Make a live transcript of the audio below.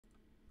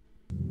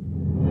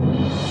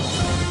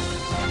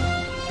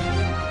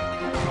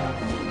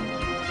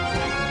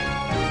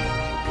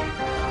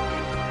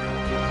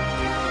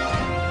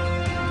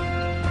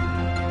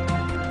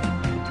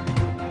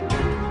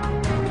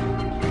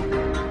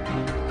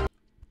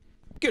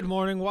Good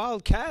morning,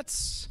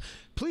 Wildcats.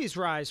 Please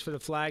rise for the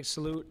flag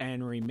salute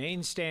and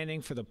remain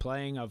standing for the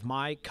playing of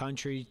My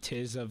Country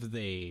 'Tis of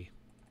Thee.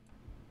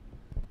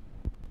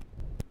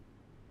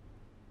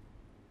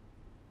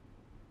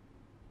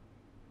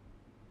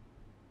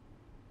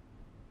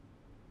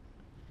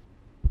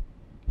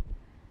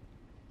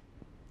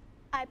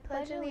 I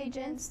pledge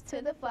allegiance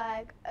to the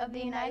flag of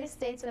the United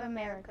States of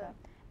America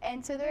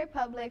and to the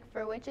republic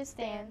for which it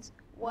stands,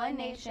 one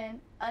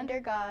nation, under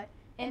God,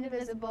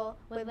 indivisible,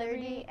 with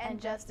liberty and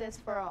justice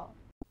for all.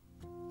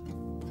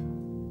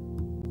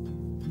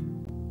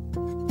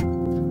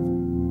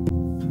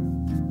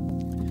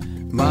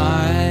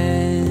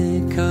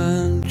 My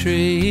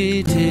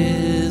country,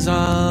 'tis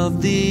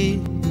of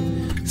thee,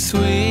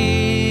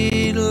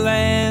 sweet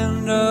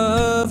land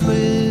of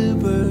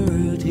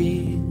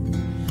liberty,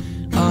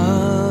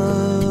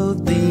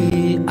 of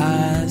thee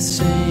I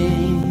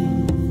sing.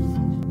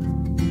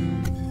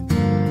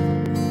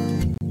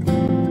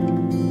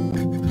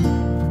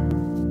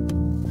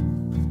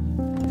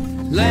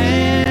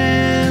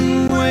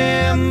 Land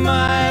where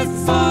my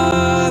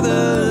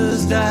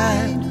fathers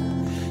died,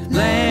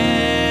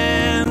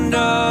 land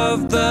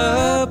of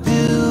the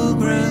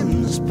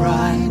pilgrim's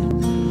pride,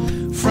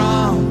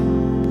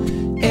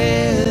 from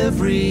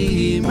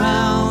every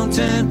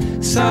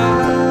mountain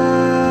side.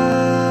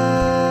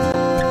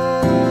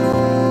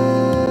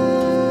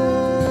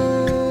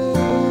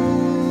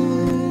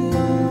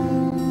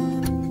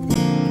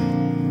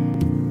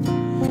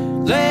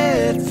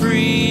 Let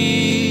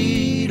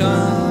freedom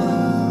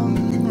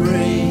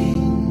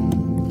reign.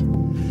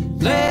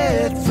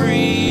 Let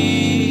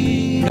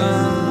freedom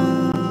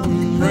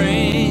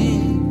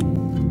reign.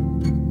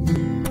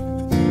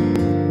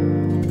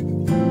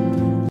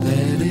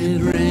 Let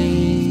it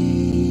rain.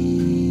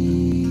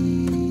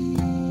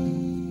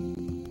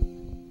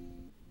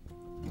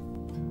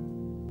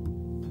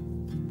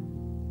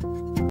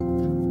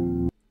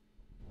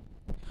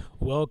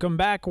 Welcome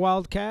back,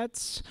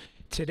 Wildcats.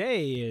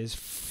 Today is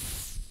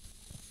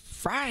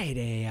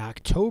Friday,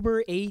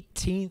 October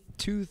 18th,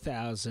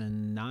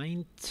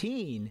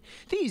 2019.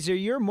 These are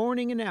your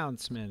morning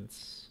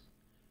announcements.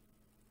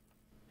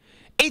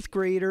 8th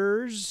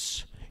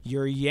graders,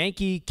 your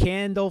Yankee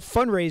Candle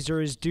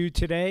fundraiser is due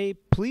today.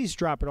 Please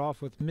drop it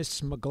off with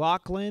Miss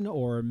McLaughlin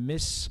or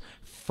Miss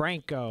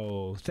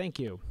Franco. Thank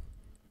you.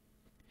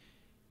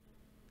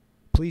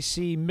 Please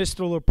see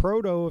Mr.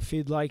 Leproto if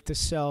you'd like to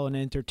sell an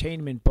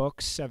entertainment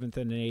book, 7th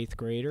and 8th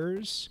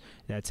graders.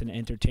 That's an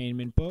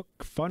entertainment book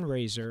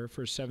fundraiser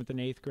for 7th and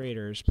 8th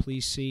graders.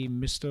 Please see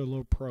Mr.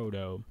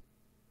 Leproto.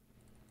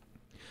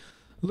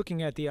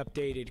 Looking at the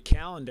updated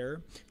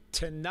calendar,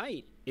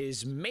 tonight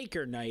is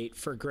Maker Night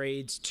for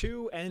grades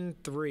 2 and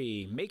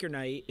 3. Maker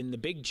Night in the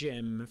big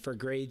gym for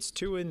grades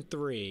 2 and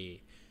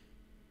 3.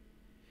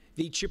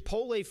 The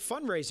Chipotle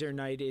fundraiser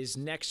night is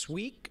next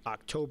week,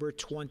 October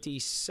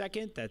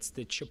 22nd. That's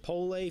the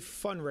Chipotle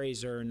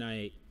fundraiser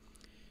night.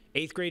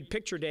 8th grade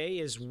picture day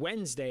is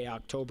Wednesday,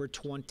 October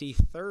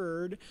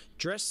 23rd.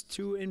 Dress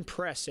to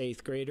impress,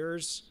 8th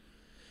graders.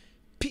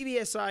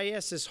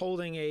 PBSIS is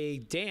holding a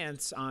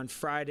dance on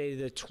Friday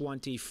the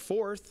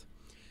 24th.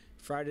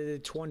 Friday the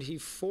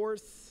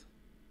 24th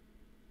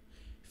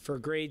for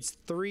grades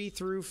 3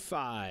 through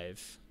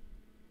 5.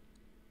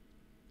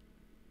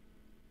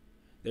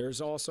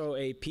 There's also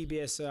a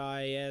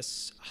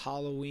PBSIS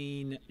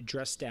Halloween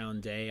dress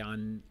down day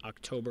on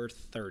October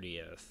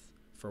 30th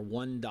for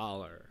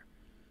 $1.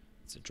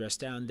 It's a dress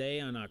down day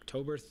on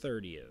October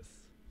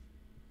 30th.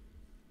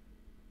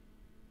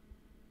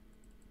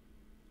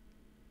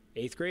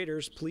 8th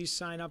graders, please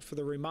sign up for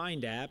the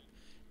Remind app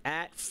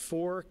at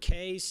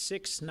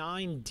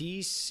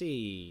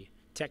 4K69DC.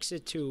 Text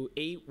it to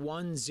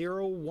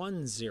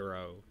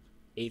 81010.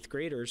 8th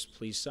graders,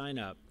 please sign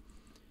up.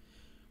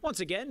 Once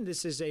again,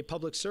 this is a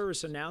public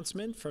service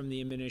announcement from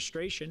the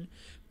administration.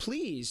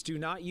 Please do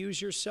not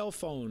use your cell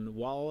phone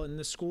while in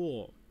the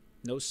school.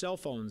 No cell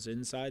phones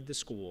inside the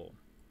school.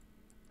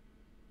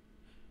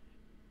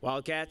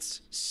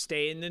 Wildcats,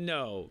 stay in the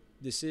know.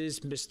 This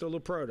is Mr.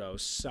 Leproto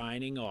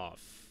signing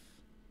off.